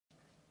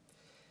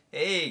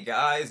Hey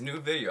guys,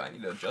 new video. I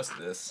need to adjust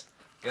this.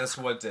 Guess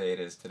what day it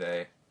is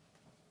today?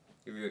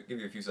 Give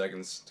you a few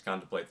seconds to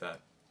contemplate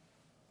that.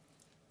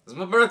 It's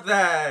my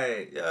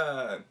birthday!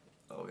 Yeah!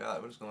 Oh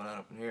god, what is going on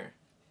up in here?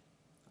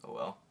 Oh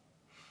well.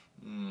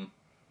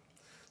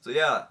 So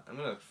yeah, I'm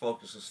gonna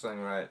focus this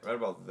thing right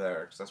about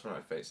there, because that's where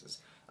my face is.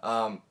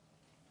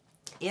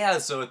 Yeah,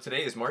 so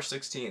today is March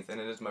 16th, and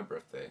it is my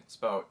birthday. It's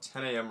about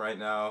 10 a.m. right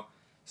now.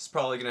 It's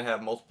probably gonna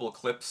have multiple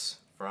clips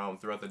from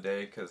throughout the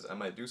day, because I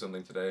might do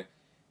something today.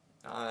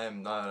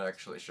 I'm not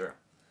actually sure.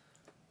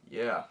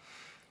 Yeah.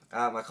 I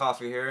have my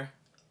coffee here.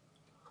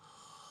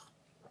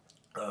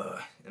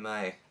 In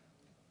my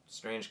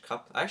strange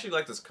cup. I actually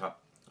like this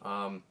cup.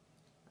 I don't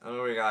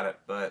know where you got it,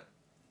 but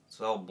it's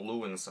all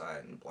blue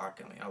inside and black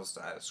on the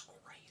outside. It's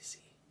crazy.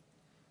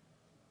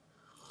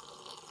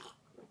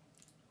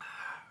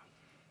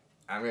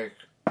 I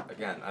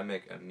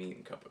make a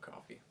mean cup of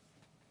coffee.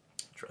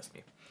 Trust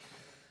me.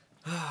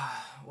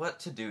 What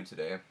to do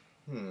today?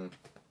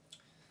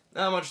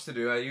 Not much to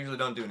do. I usually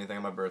don't do anything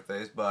on my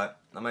birthdays, but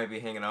I might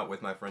be hanging out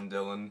with my friend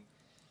Dylan.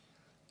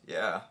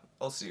 Yeah,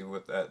 I'll see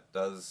what that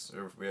does,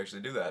 or if we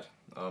actually do that.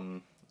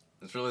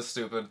 It's really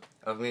stupid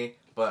of me,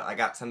 but I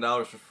got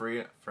 $10 for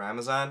free for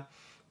Amazon,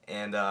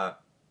 and I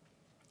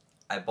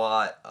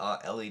bought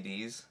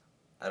LEDs.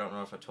 I don't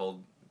know if I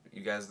told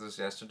you guys this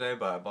yesterday,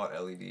 but I bought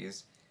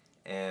LEDs,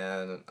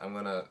 and I'm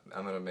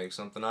gonna make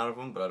something out of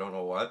them, but I don't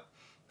know what.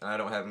 And I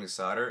don't have any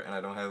solder, and I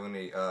don't have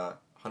any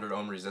 100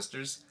 ohm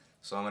resistors.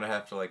 So I'm gonna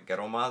have to like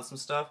ghetto mod some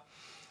stuff.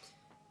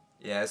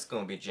 Yeah, it's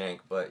gonna be jank,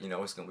 but you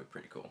know, it's gonna be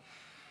pretty cool.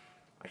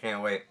 I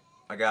can't wait.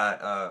 I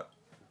got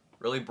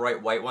really bright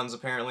white ones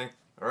apparently.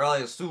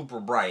 Really super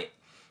bright.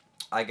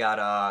 I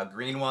got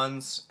green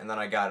ones, and then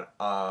I got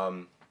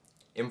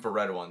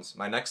infrared ones.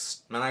 My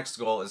next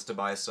goal is to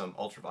buy some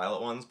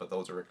ultraviolet ones, but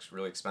those are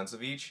really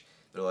expensive each.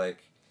 They're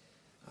like,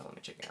 let me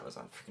check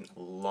Amazon. Freaking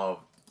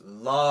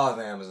love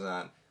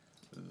Amazon.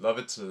 Love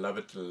it, love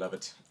it, love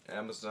it.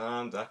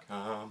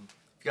 Amazon.com.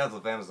 If you guys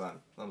love Amazon,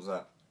 thumbs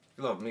up. If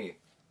you love me,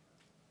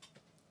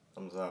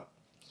 thumbs up.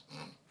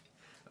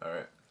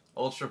 Alright.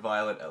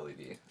 Ultraviolet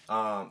LED.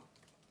 I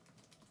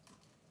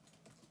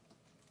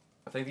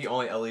think the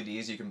only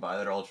LEDs you can buy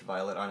that are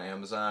ultraviolet on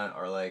Amazon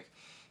are like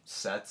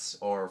sets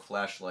or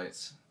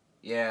flashlights.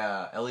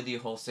 Yeah, LED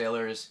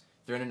wholesalers,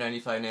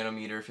 395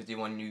 nanometer,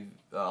 51 U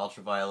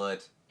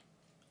ultraviolet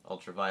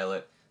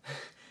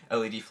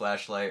LED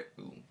flashlight.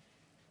 Ooh.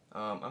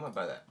 I might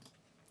buy that.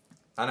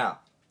 I know.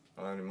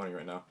 I don't have any money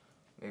right now.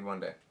 Maybe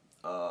one day.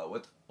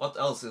 What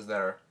else is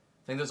there?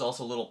 I think there's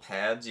also little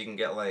pads. You can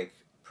get like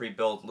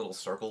pre-built little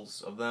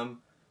circles of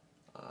them.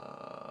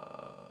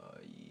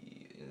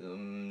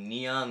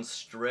 Neon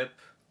strip.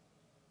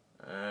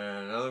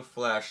 And another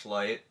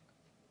flashlight.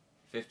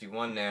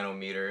 51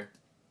 nanometer.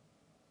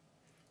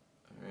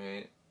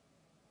 Alright.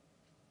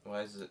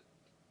 Why is it...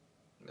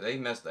 They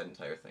messed that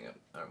entire thing up.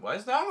 Right, why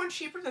is that one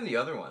cheaper than the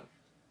other one?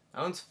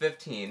 That one's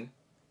 15.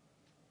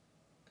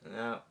 And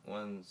that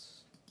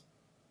one's...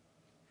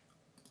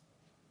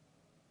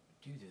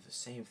 Dude, they're the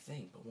same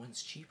thing, but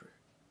one's cheaper.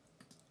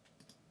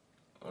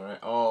 Alright,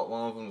 oh,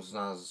 one of them's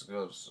not as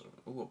good as...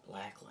 Ooh, a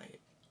black light.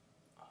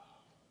 Oh.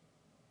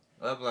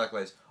 That black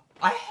light's...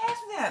 I have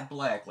that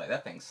black light!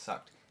 That thing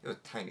sucked. It was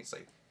tiny, it's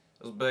like...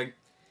 It was big. It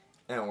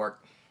didn't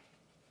work.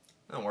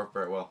 It didn't work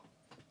very well.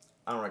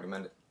 I don't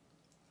recommend it.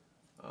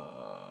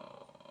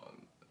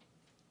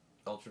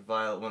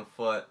 Ultraviolet 1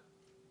 foot.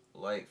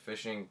 Light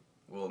fishing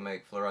will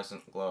make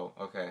fluorescent glow.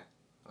 Okay.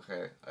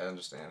 Okay, I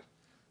understand.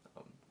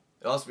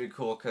 It'll also be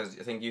cool because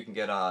I think you can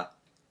get,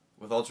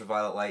 with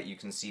ultraviolet light, you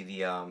can see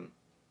the, I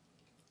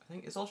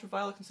think, is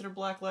ultraviolet considered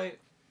black light?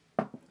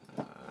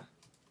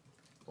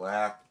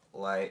 Black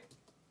light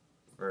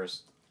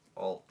versus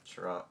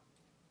ultraviolet.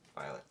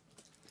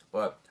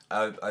 But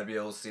I'd be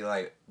able to see,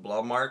 like,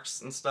 blow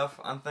marks and stuff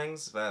on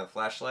things if I had a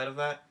flashlight of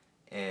that.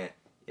 And,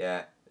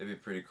 yeah, it'd be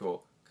pretty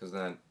cool. Because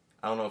then,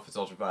 I don't know if it's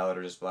ultraviolet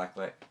or just black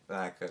light, then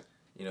I could,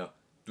 you know,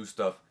 do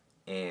stuff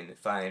and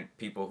find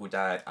people who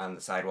died on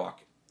the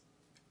sidewalk.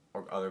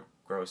 Or other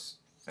gross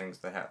things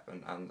that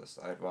happen on the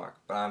sidewalk.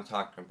 But I'm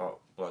talking about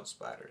blood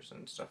splatters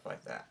and stuff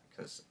like that,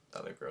 because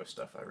other gross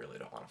stuff I really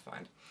don't want to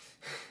find.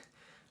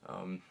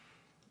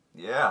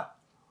 Yeah. I'm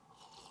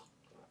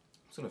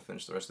just going to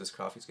finish the rest of this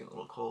coffee. It's getting a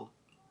little cold.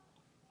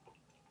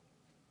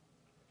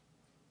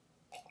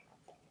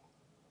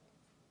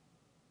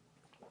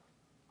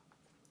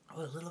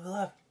 Oh, a little bit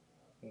left.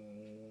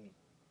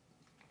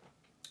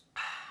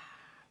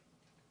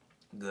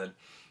 Good.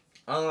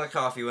 I don't like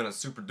coffee when it's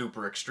super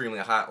duper extremely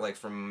hot, like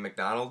from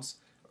McDonald's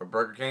or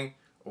Burger King,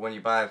 or when you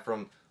buy it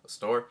from a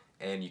store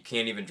and you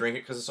can't even drink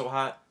it because it's so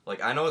hot.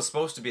 Like, I know it's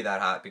supposed to be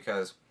that hot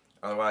because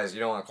otherwise you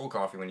don't want cold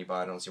coffee when you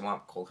buy it unless you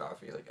want cold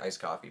coffee, like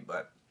iced coffee,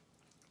 but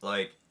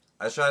like,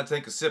 I try to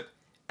take a sip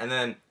and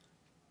then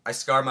I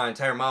scar my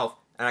entire mouth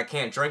and I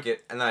can't drink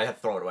it and then I have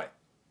to throw it away.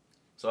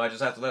 So I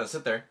just have to let it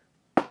sit there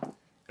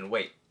and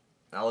wait.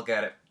 And I'll look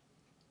at it.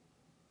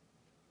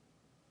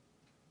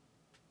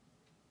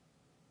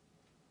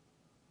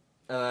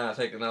 And then I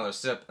take another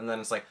sip, and then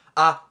it's like,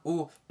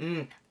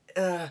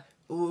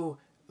 ooh,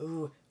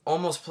 ooh,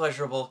 almost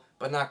pleasurable,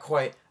 but not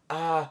quite.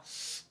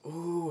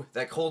 Ooh,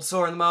 that cold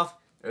sore in the mouth,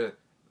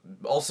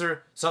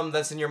 ulcer, something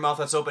that's in your mouth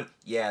that's open.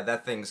 Yeah,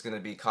 that thing's gonna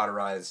be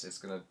cauterized. It's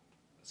gonna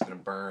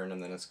burn,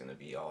 and then it's gonna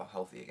be all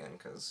healthy again,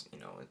 because, you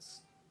know,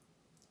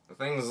 the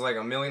thing's like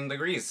 1,000,000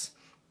 degrees.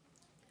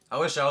 I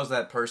wish I was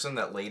that person,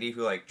 that lady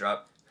who like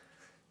dropped.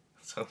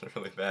 Sounds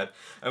really bad.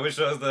 I wish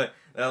I was that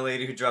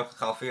lady who dropped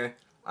coffee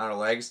on her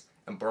legs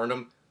and burned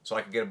them so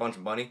I could get a bunch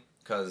of money.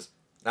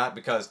 Not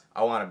because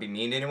I want to be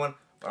mean to anyone,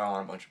 but I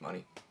want a bunch of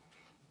money.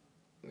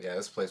 Yeah,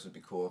 this place would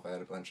be cool if I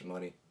had a bunch of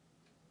money.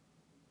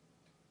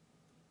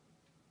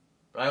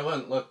 But I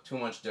wouldn't look too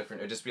much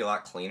different. It'd just be a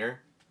lot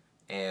cleaner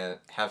and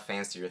have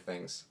fancier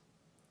things.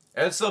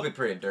 It'd still be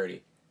pretty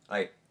dirty.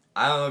 Like,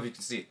 I don't know if you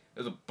can see.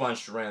 There's a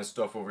bunch of random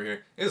stuff over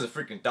here. There's a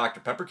freaking Dr.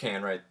 Pepper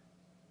can right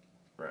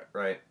there.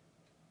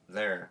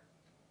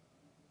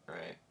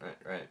 Right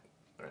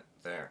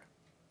there.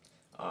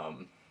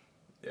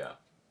 Yeah.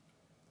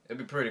 It'd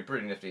be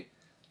pretty nifty.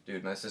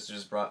 Dude, my sister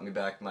just brought me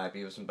back my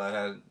Beavis and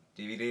Butthead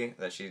DVD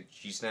that she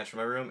snatched from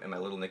my room, and my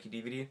Little Nicky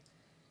DVD.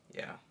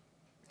 Yeah.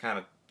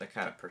 That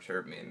kind of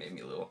perturbed me and made me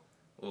a little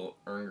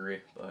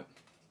angry, but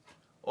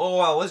oh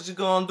well, what you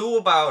gonna do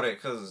about it?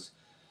 Cause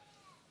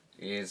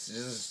it's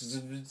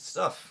just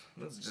stuff.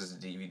 It's just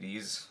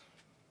DVDs.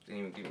 Didn't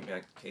even give me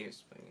back the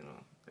case, but you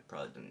know, they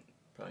probably didn't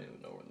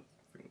know where the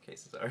freaking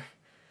cases are.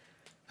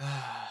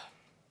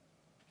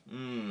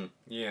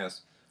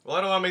 Yes. Well,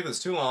 I don't want to make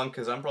this too long,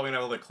 because I'm probably going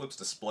to have other clips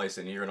to splice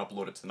in here and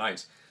upload it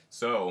tonight.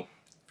 So,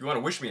 if you want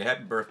to wish me a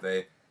happy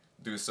birthday,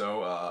 do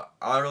so. All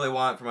I really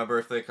want for my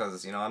birthday,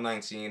 because, you know, I'm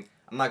 19,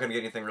 I'm not going to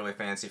get anything really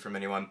fancy from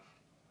anyone.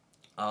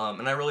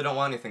 And I really don't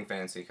want anything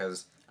fancy,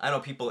 because I know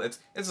people, it's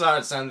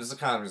hard times, this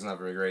economy's not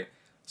very great.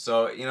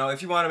 So, you know,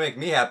 if you want to make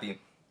me happy,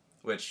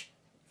 which,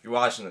 if you're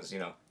watching this, you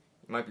know,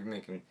 you might be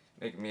making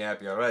me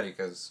happy already,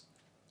 because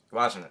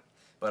you're watching it.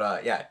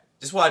 But, yeah.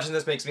 Just watching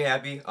this makes me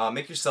happy.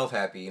 Make yourself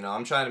happy. You know,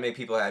 I'm trying to make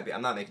people happy.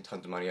 I'm not making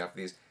tons of money off of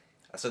these.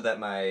 I said that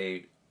in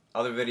my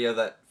other video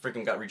that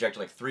freaking got rejected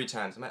like 3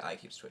 times. My eye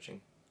keeps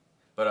twitching.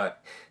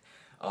 But,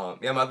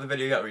 yeah, my other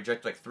video got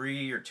rejected like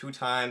 3 or 2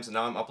 times, and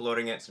now I'm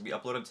uploading it. It's going to be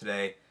uploaded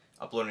today.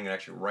 Uploading it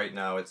actually right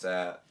now. It's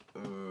at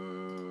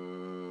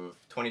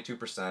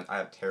 22%. I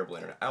have terrible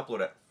internet. I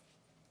upload it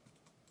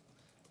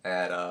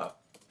at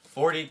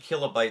 40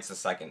 kilobytes a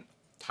second,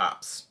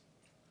 tops.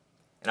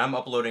 And I'm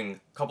uploading a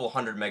couple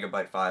 100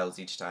 megabyte files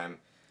each time,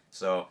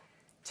 so it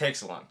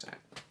takes a long time.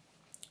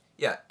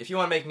 Yeah, if you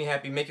want to make me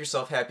happy, make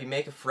yourself happy,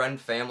 make a friend,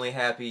 family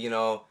happy, you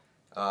know,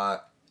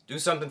 do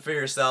something for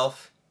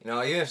yourself, you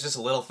know, even if it's just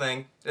a little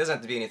thing. It doesn't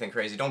have to be anything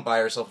crazy. Don't buy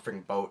yourself a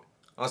freaking boat,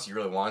 unless you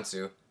really want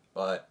to,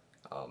 but,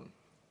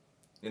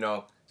 you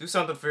know, do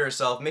something for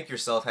yourself, make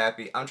yourself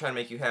happy. I'm trying to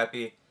make you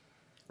happy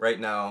right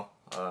now.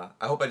 I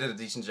hope I did a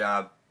decent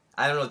job.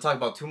 I don't really talk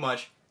about too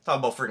much. Talk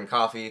about freaking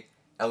coffee,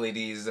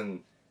 LEDs,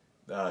 and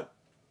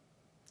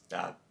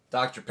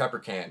Dr. Pepper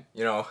can,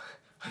 you know.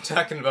 I'm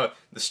talking about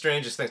the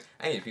strangest things.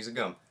 I need a piece of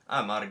gum.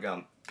 I'm out of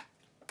gum.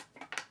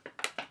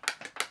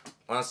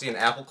 Want to see an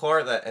apple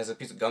core that has a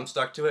piece of gum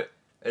stuck to it?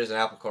 There's an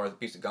apple core with a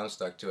piece of gum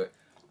stuck to it.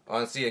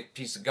 Want to see a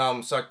piece of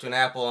gum stuck to an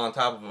apple on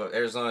top of an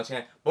Arizona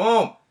can?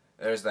 Boom!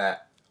 There's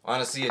that.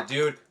 Want to see a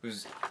dude who's,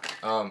 is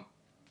that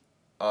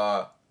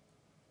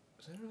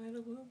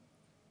Orlando Bloom?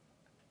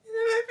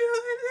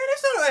 That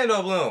is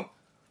Orlando Bloom!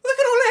 Look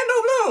at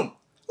Orlando Bloom!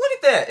 Look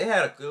at that!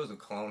 It was a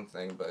clone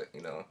thing, but,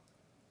 you know,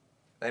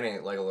 that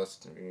ain't Legolas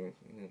to me.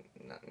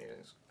 Not near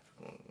as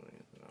clone.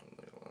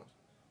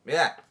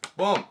 Yeah!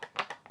 Boom!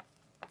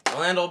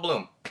 Orlando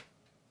Bloom.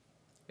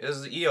 This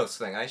is the EOS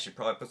thing. I should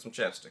probably put some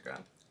chapstick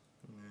on.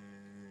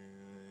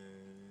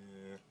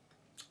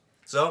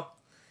 So,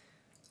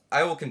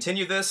 I will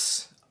continue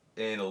this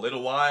in a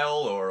little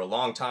while or a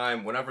long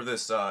time. Whenever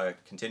this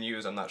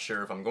continues, I'm not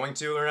sure if I'm going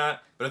to or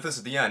not. But if this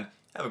is the end,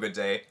 have a good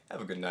day. Have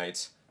a good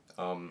night.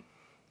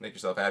 Make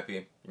yourself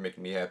happy. You're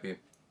making me happy.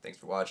 Thanks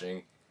for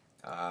watching.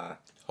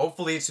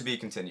 Hopefully to be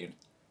continued.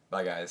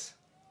 Bye, guys.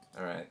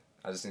 Alright.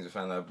 I just need to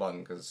find that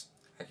button because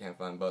I can't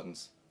find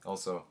buttons.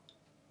 Also,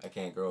 I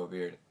can't grow a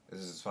beard.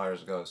 This is as far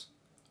as it goes.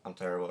 I'm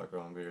terrible at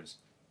growing beards,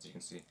 as you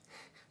can see.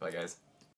 Bye, guys.